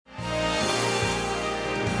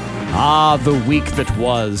The week that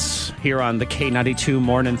was here on the K92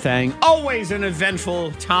 Morning Thing. Always an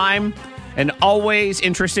eventful time and always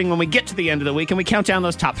interesting when we get to the end of the week and we count down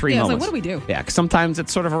those top three moments. Like, what do we do? Yeah, 'cause sometimes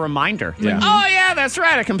it's sort of a reminder. Yeah. Like, oh, yeah, that's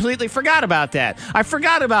right. I completely forgot about that. I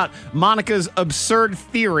forgot about Monica's absurd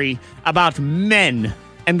theory about men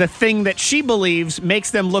and the thing that she believes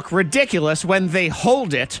makes them look ridiculous when they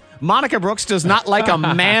hold it. Monica Brooks does not like a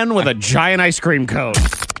man with a giant ice cream cone.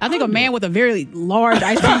 I think a man with a very large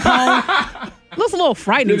ice cream cone looks a little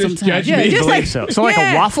frightening You just sometimes. judge me. Just Believe so. So like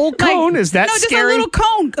a waffle cone? Is that no, scary? just a little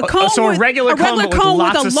cone. A cone so a with, regular cone, but with cone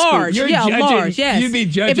lots with a of large. scoop. You're Yeah, judging- large. Yes. you'd be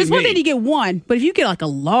judging If it's one me. thing to get one, but if you get like a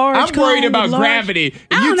large I'm cone worried about with large, gravity. If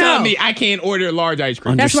I you don't tell know. me I can't order large ice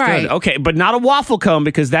cream. That's Understood. right. Okay, but not a waffle cone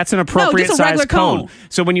because that's an appropriate just a regular size cone. cone.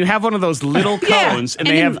 So when you have one of those little Yeah, cones and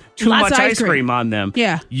and they then have too lots much of ice ice cream cream on them,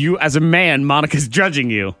 Yeah. you as a man, Monica's judging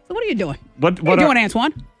you. So what are you doing? What What are you are- doing,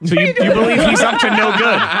 Antoine? So you believe he's up to no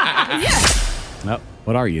good? Yes. No.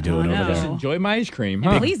 What are you doing Oh, over no. there? Enjoy my ice cream,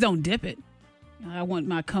 And huh? please don't dip it. I want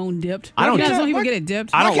my cone dipped. I don't You know, dip- some people what? get it dipped.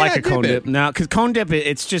 I don't Why like a can't I cone dip dip. it? No, because cone dip,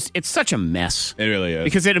 it's such a mess. It really is.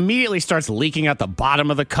 Because it immediately starts leaking out the bottom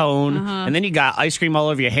of the cone, Uh-huh. and then you got ice cream all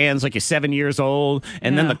over your hands like you're 7 years old,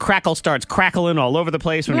 and then Yeah. the crackle starts crackling all over the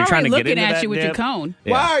place when We're you're trying to already get looking into at that you with dip. your cone.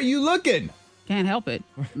 Yeah. Why are you looking? Can't help it.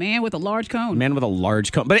 Man with a large cone. Man with a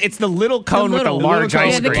large cone. But it's the little cone with the little- large The little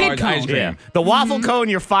ice cone Yeah, the with cream. kid large cone. ice cream. Yeah. The waffle cone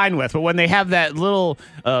you're fine with, but when they have that little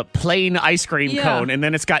plain ice cream Yeah. cone and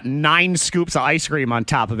then it's got 9 scoops of ice cream on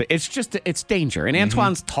top of it, it's danger. And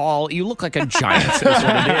Antoine's tall. You look like a giant. That's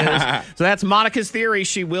what it is. So that's Monica's theory.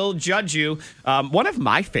 She will judge you. One of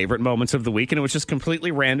my favorite moments of the week, and it was just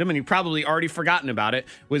completely random, and you've probably already forgotten about it,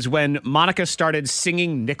 was when Monica started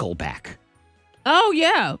singing Nickelback. Oh,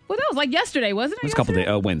 yeah. Well, that was like yesterday, wasn't it? It was a couple days,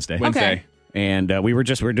 Wednesday. Wednesday. And we were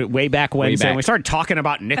way back Wednesday. back. And we started talking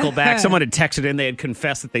about Nickelback. Someone had texted in. They had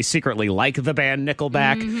confessed that they secretly like the band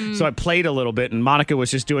Nickelback. Mm-hmm. So I played a little bit, and Monica was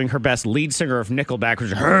just doing her best lead singer of Nickelback. Which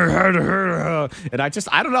and I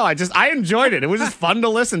don't know. I enjoyed it. It was just fun to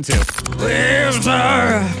listen to.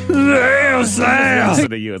 Listen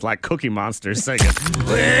to you. It's like Cookie Monster singing.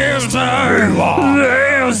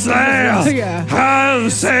 Yeah.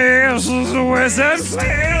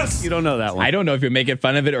 You don't know that one. I don't know if you're making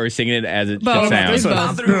fun of it or singing it as it Both. sounds. It's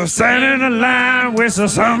both. You're standing in a line with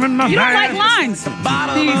some in my You don't like lines. I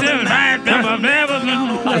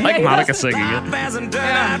like Monica singing it. And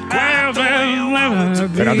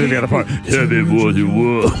I'll do the other part.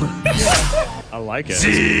 I like it.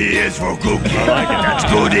 C is for cookie. That's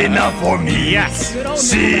good enough for me. Yes.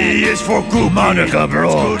 C is for cookie. Monica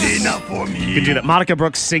Brooks. Good enough for You me. could do that. Monica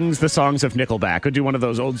Brooks sings the songs of Nickelback. Could do one of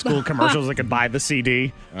those old school commercials that could buy the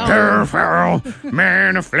CD. Farrell,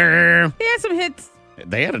 Man of Flame. He had some hits.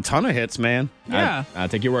 They had a ton of hits, man. Yeah. I'll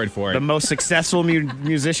take your word for The it. most successful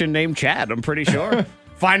musician named Chad, I'm pretty sure.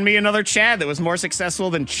 Find me another Chad that was more successful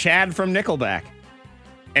than Chad from Nickelback.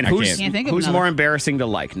 And I who's can't think of who's another. more embarrassing to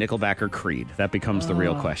like, Nickelback or Creed? That becomes the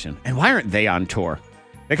real question. And why aren't they on tour?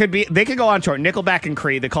 They could go on tour. Nickelback and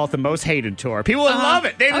Creed, they call it the most hated tour. People would love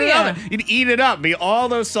it. They'd love yeah. it. You'd eat it up. Be all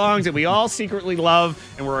those songs that we all secretly love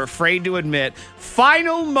and we're afraid to admit.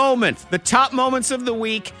 Final moment, the top moments of the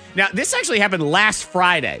week. Now, this actually happened last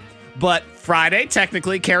Friday, but Friday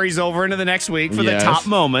technically carries over into the next week for Yes. the top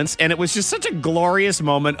moments. And it was just such a glorious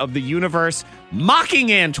moment of the universe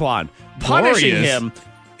mocking Antoine, punishing Glorious. him.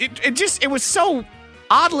 It was so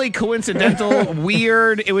oddly coincidental,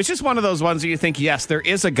 weird. It was just one of those ones where you think, yes, there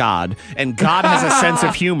is a God, and God has a sense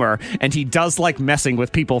of humor, and he does like messing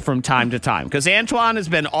with people from time to time. Because Antoine has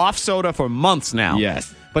been off soda for months now.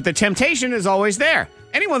 Yes. But the temptation is always there.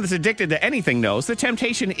 Anyone that's addicted to anything knows the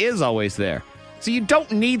temptation is always there. So you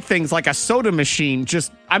don't need things like a soda machine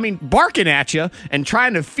barking at you and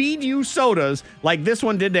trying to feed you sodas like this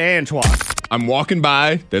one did to Antoine. I'm walking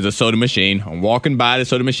by, there's a soda machine. I'm walking by the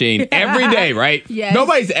soda machine every day, right? Yes.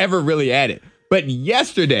 Nobody's ever really at it. But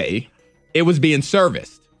yesterday, it was being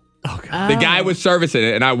serviced. Oh, God. The guy was servicing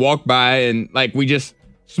it, and I walked by, and like we just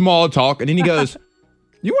small talk, and then he goes,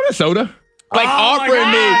 "You want a soda?" Like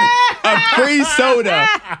offering me a free soda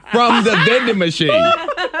from the vending machine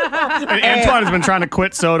And Antoine has been trying to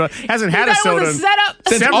quit soda. Hasn't had a That soda was a in setup.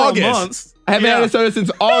 since several August. months. I haven't Yeah. had a soda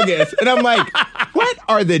since August, and I'm like, "What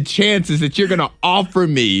are the chances that you're gonna offer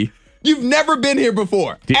me? You've never been here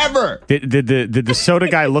before, ever." Did the soda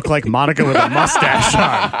guy look like Monica with a mustache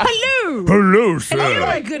on? Hello. Hello, You're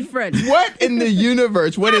sir. a good friend. What in the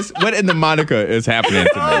universe? What in the Monica is happening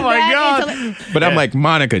to Oh me? my That God. is But I'm like,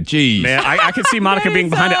 Monica, geez. Man, I could see Monica That being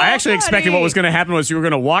is behind it. I so actually expected funny. what was going to happen was you were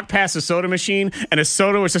going to walk past a soda machine and a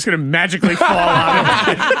soda was just going to magically fall out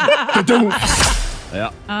of it.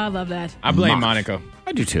 Yeah. I love that. I blame Monica.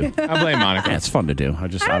 I do too. I blame Monica. Yeah, it's fun to do. I I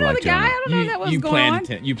don't know like the guy. doing I it. don't know that was You going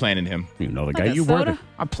on. you planted him. You know the Like guy. a You were soda?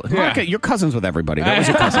 Monica, you're cousins with everybody. That was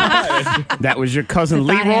your cousin. That was your cousin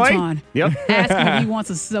Goodbye, Leroy. Antoine. Yep. Ask him if he wants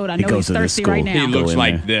a soda. I He know goes he's to this thirsty school. right He now. Go looks in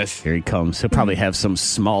like there. this. Here he comes. He'll probably have some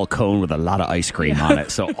small cone with a lot of ice cream on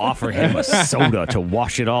it. So offer him a soda to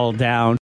wash it all down.